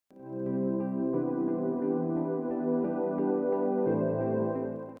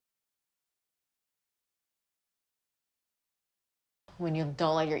When you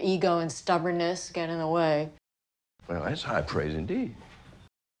don't let your ego and stubbornness get in the way. Well, that's high praise indeed.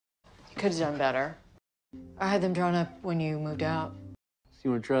 You could have done better. I had them drawn up when you moved out. So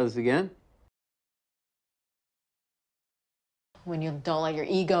you want to try this again? When you don't let your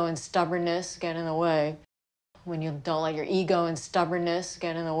ego and stubbornness get in the way. When you don't let your ego and stubbornness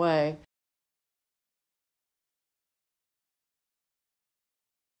get in the way.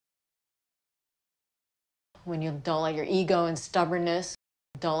 When you don't let your ego and stubbornness,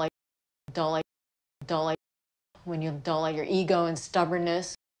 don't let, when you don't let your ego and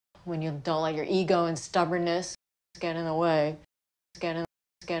stubbornness, when you don't let your ego and stubbornness get in the way, get in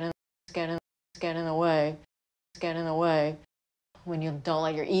the way, get in the way. When you don't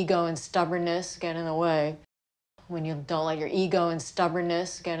let your ego and stubbornness get in the way. When you don't let your ego and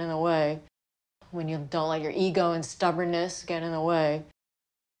stubbornness get in the way. When you don't let your ego and stubbornness get in the way.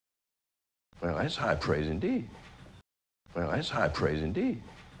 Well, that's high praise indeed. Well, that's high praise indeed.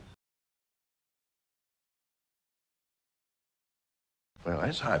 Well,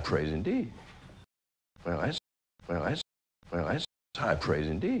 that's high praise indeed. Well, that's high praise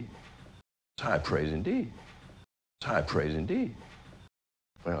indeed. It's high praise indeed. It's high praise indeed.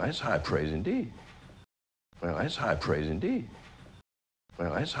 Well, that's high praise indeed. Well, that's high praise indeed.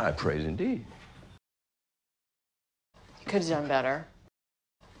 Well, that's high praise indeed. You could have done better.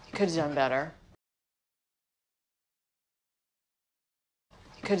 You could have done better.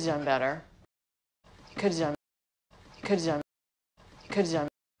 You could have done better. You could have done. You could have done. You could have done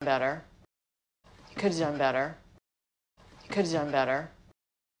better. You could have done better. You could have done better.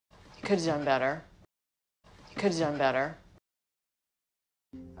 You could have done better. You could have done better.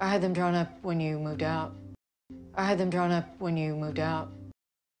 I had them drawn up when you moved out. I had them drawn up when you moved out.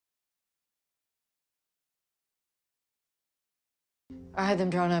 I had them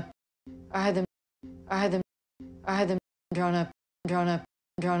drawn up. I had them drawn up. I had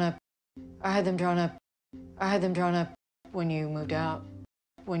them drawn up. I had them drawn up when you moved out.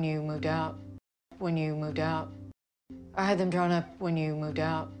 When you moved out. When you moved out. I had them drawn up when you moved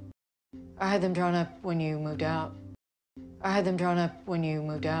out. I had them drawn up when you moved out. I had them drawn up when you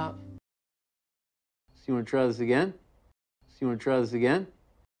moved out. So you want to try this again? So you want to try this again?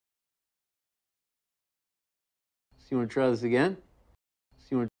 So you want to try this again? So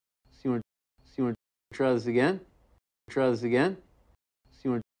you want to try this again? Try this again? So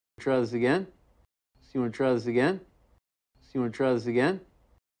you want to try this again? So you want to try this again? So you want to try this again?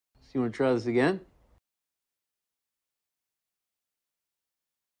 So you want to try this again?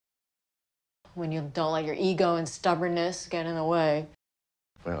 When you don't let your ego and stubbornness get in the way.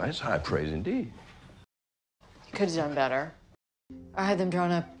 Well, that's high praise indeed. You could have done better. I had them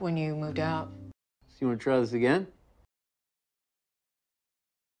drawn up when you moved out. So you want to try this again?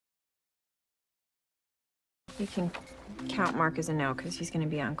 You can count Mark as a no because he's going to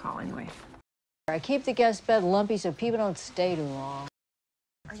be on call anyway. I keep the guest bed lumpy so people don't stay too long.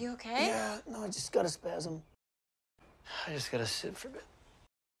 Are you okay? Yeah, no, I just got a spasm. I just gotta sit for a bit.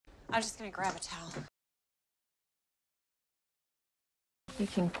 I'm just going to grab a towel. You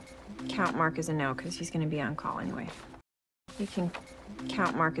can count Mark as a no because he's going to be on call anyway. You can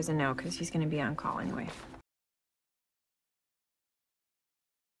count Mark as a no because he's going to be on call anyway.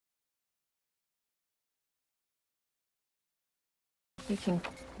 You can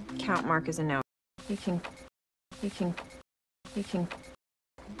count Mark as a no. You can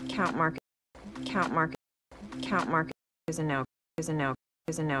count Mark as a no, as a no,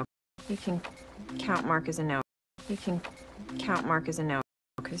 as a no. You can count Mark as a no. You can count Mark as a no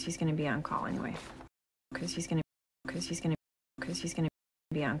because he's going to be on call anyway. Because he's going to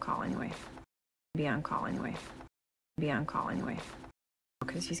be on call anyway. Be on call anyway. Be on call anyway.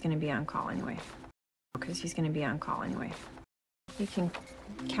 Because he's going to be on call anyway. Because he's going to be on call anyway. You can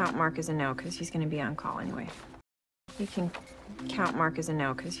count Mark as a no because he's going to be on call anyway. You can count Mark as a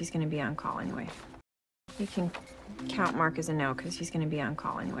no because he's going to be on call anyway. You can count Mark as a no because he's going to be on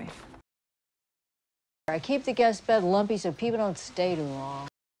call anyway. I keep the guest bed lumpy so people don't stay too long.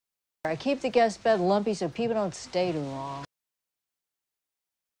 I keep the guest bed lumpy so people don't stay too long.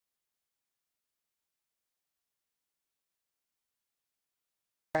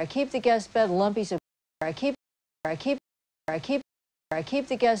 I keep the guest bed lumpy so I keep the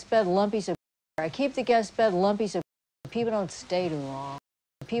guest bed lumpy so I keep the guest bed lumpy so people don't stay too long.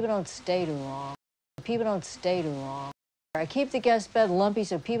 People don't stay too long. People don't stay too long. I keep the guest bed lumpy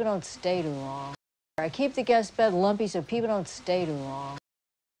so people don't stay too long. I keep the guest bed lumpy so people don't stay too long.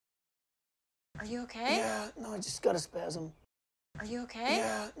 Are you okay? Yeah, no, I just got a spasm. Are you okay?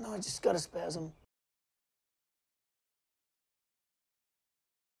 Yeah, no, I just got a spasm.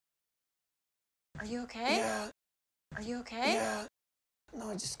 Are you okay? Yeah. Are you okay? Yeah. No,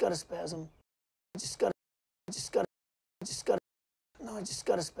 I just got a spasm. I just got no, I just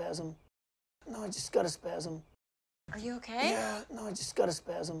got a spasm. No, I just got a spasm. Are you okay? Yeah, no, I just got a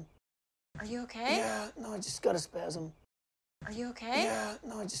spasm. Are you okay? Yeah, no, I just got a spasm. Are you okay? Yeah,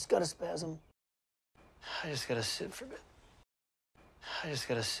 no, I just got a spasm. I just gotta sit for a bit. I just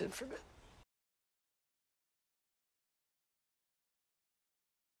gotta sit for a bit.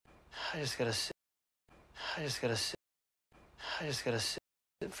 I just gotta sit. I just gotta sit. I just gotta sit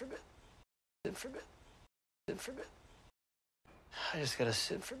for a bit. Sit for a bit. Sit for a bit. I just gotta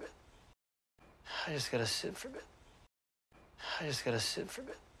sit for a bit. I just gotta sit for a bit. I just gotta sit for a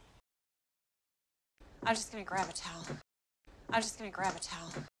bit. I'm just gonna grab a towel. I'm just gonna grab a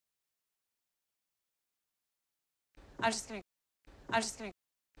towel. I'm just gonna grab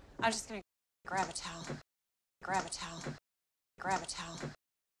a towel. Grab a towel. Grab a towel.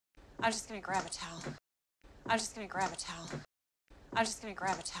 I'm just gonna grab a towel. I'm just gonna grab a towel. I'm just gonna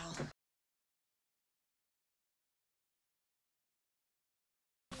grab a towel.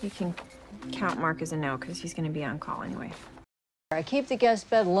 You can count Mark as a no because he's gonna be on call anyway. I keep the guest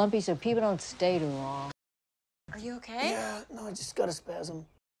bed lumpy so people don't stay too long. Are you okay? Yeah, no, I just got a spasm.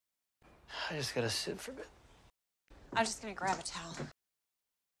 I just gotta sit for a bit. I'm just gonna grab a towel.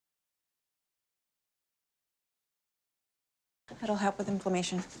 It'll help with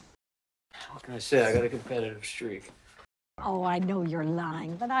inflammation. What can I say? I got a competitive streak. Oh, I know you're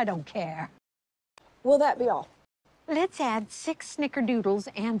lying, but I don't care. Will that be all? Let's add 6 snickerdoodles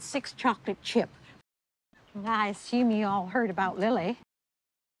and 6 chocolate chip. I assume you all heard about Lily.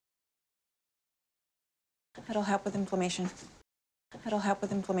 It'll help with inflammation. It'll help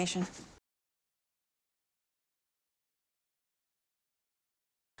with inflammation.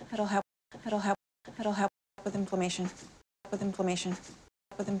 It'll help with inflammation. With inflammation.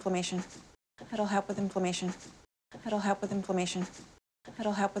 With inflammation. It'll help with inflammation. It'll help with inflammation.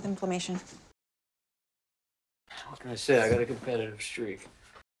 It'll help with inflammation. What can I say? I got a competitive streak.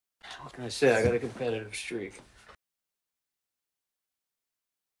 What can I say? I got a competitive streak.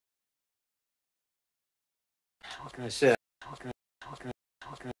 What can I say? What can I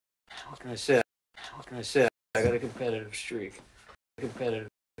say? What can I say? I got a competitive streak. Competitive.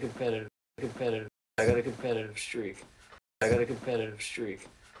 I got a competitive streak. I got a competitive streak.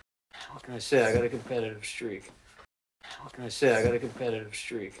 What can I say? I got a competitive streak. What can I say? I got a competitive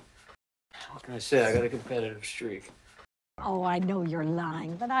streak. What can I say? I got a competitive streak. Oh, I know you're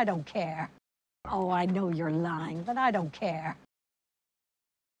lying, but I don't care. Oh, I know you're lying, but I don't care.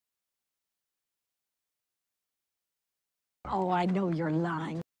 Oh, I know you're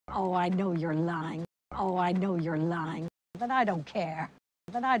lying. Oh, I know you're lying. Oh, I know you're lying, but I don't care.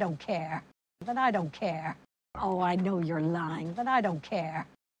 But I don't care. But I don't care. Oh, I know you're lying, but I don't care.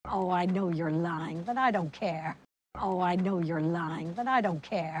 Oh, I know you're lying, but I don't care. Oh, I know you're lying, but I don't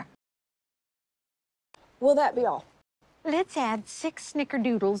care. Will that be all? Let's add 6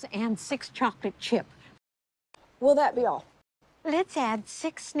 snickerdoodles and 6 chocolate chip. Will that be all? Let's add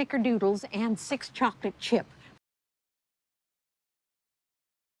 6 snickerdoodles and 6 chocolate chip.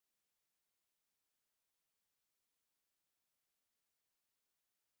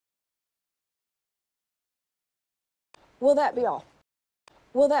 Will that be all?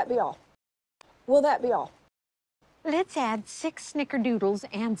 Will that be all? Will that be all? Let's add 6 snickerdoodles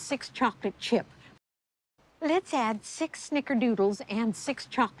and 6 chocolate chip. Let's add 6 snickerdoodles and 6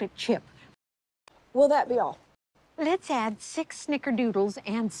 chocolate chip. Will that be all? Let's add 6 snickerdoodles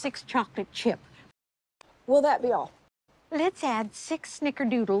and 6 chocolate chip. Will that be all? Let's add 6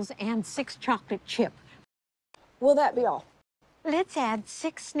 snickerdoodles and 6 chocolate chip. Will that be all? Let's add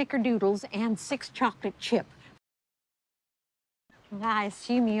 6 snickerdoodles and 6 chocolate chip. I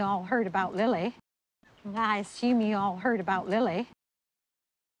assume you all heard about Lily. I assume you all heard about Lily.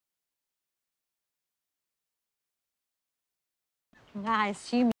 I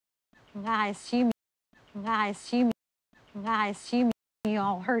assume you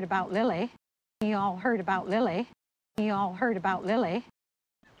all heard about Lily. You all heard about Lily. You all heard about Lily.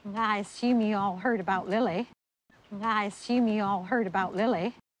 I assume you all heard about Lily. I assume you all heard about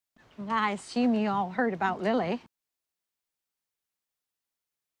Lily. I assume you all heard about Lily.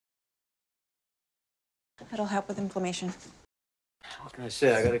 It'll help with inflammation. What can I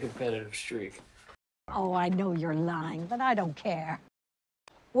say? I got a competitive streak. Oh, I know you're lying, but I don't care.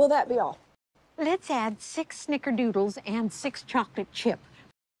 Will that be all? Let's add 6 snickerdoodles and 6 chocolate chip.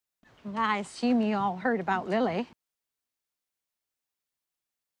 I assume you all heard about Lily.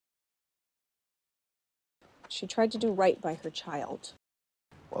 She tried to do right by her child.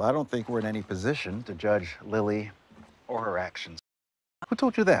 Well, I don't think we're in any position to judge Lily or her actions. Who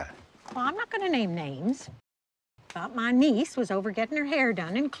told you that? Well, I'm not going to name names. Thought my niece was over getting her hair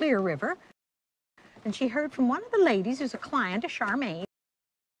done in Clear River, and she heard from one of the ladies who's a client of Charmaine.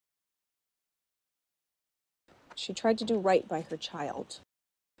 She tried to do right by her child.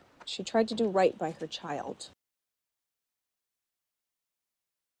 She tried to do right by her child.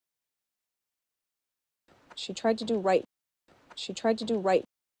 She tried to do right. She tried to do right.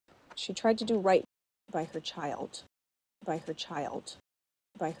 She tried to do right by her child. By her child.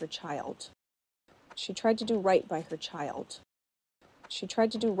 By her child. She tried to do right by her child. She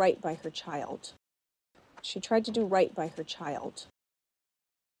tried to do right by her child. She tried to do right by her child.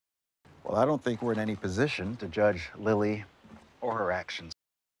 Well, I don't think we're in any position to judge Lily or her actions.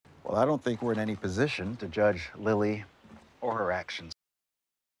 Well, I don't think we're in any position to judge Lily or her actions.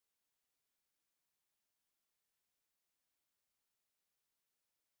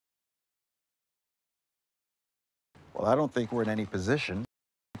 Well, I don't think we're in any position.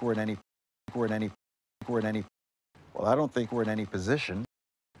 Well, I don't think we're in any position.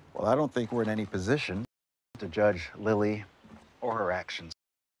 Well, I don't think we're in any position to judge Lily or her actions.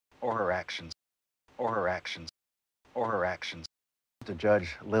 Or her actions. Or her actions. Or her actions. To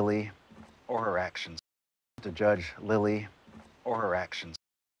judge Lily or her actions. To judge Lily or her actions.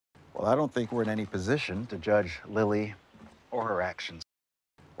 Well, I don't think we're in any position to judge Lily or her actions.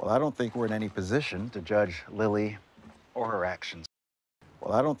 Well, I don't think we're in any position to judge Lily or her actions.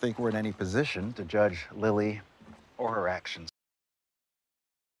 Well, I don't think we're in any position to judge Lily or her actions.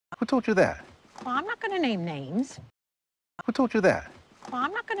 Who told you that? Well, I'm not going to name names. Who told you that? Well,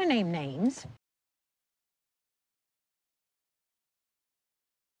 I'm not going to name names.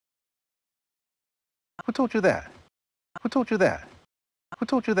 Who told you that? Who told you that? Who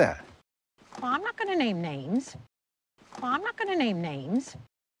told you that? Well, I'm not going to name names. Well, I'm not going to name names.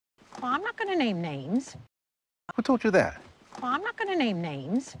 Well, I'm not going to name names. Who told you that? Well, I'm not going to name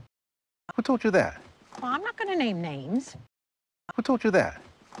names. Who told you that? Well, I'm not going to name names. Who told you that?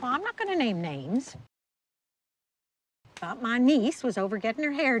 Well, I'm not going to name names. Thought my niece was over getting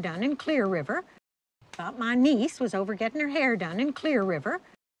her hair done in Clear River. Thought my niece was over getting her hair done in Clear River.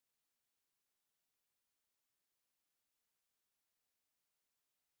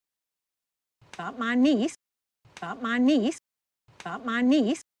 Thought my niece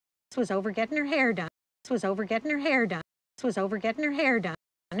was over getting her hair done. Was over getting her hair done. Was over getting her hair done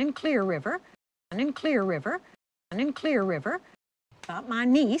in Clear River. In Clear River. In Clear River. Thought my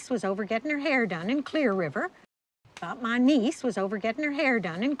niece was over getting her hair done in Clear River. Thought my niece was over getting her hair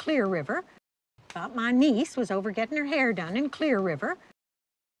done in Clear River. Thought my niece was over getting her hair done in Clear River.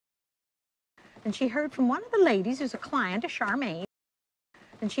 And she heard from one of the ladies who's a client of Charmaine.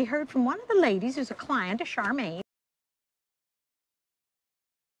 And she heard from one of the ladies who's a client of Charmaine.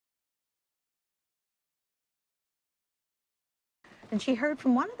 And she heard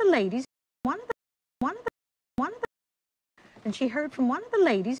from one of the ladies, and she heard from one of the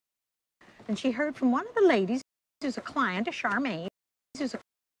ladies, and she heard from one of the ladies who's a client of Charmaine, who's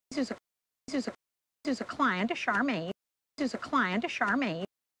a client of Charmaine, who's a client of Charmaine.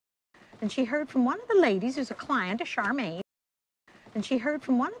 And she heard from one of the ladies who's a client of Charmaine. And she heard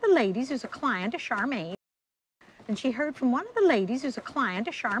from one of the ladies who's a client of Charmaine. And she heard from one of the ladies who's a client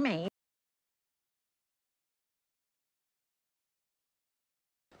of Charmaine.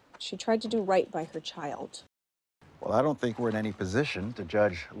 She tried to do right by her child. Well, I don't think we're in any position to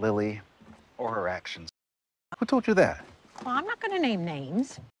judge Lily or her actions. Who told you that? Well, I'm not going to name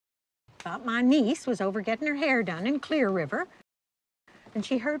names. Thought my niece was over getting her hair done in Clear River. And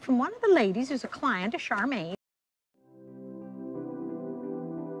she heard from one of the ladies who's a client of Charmaine.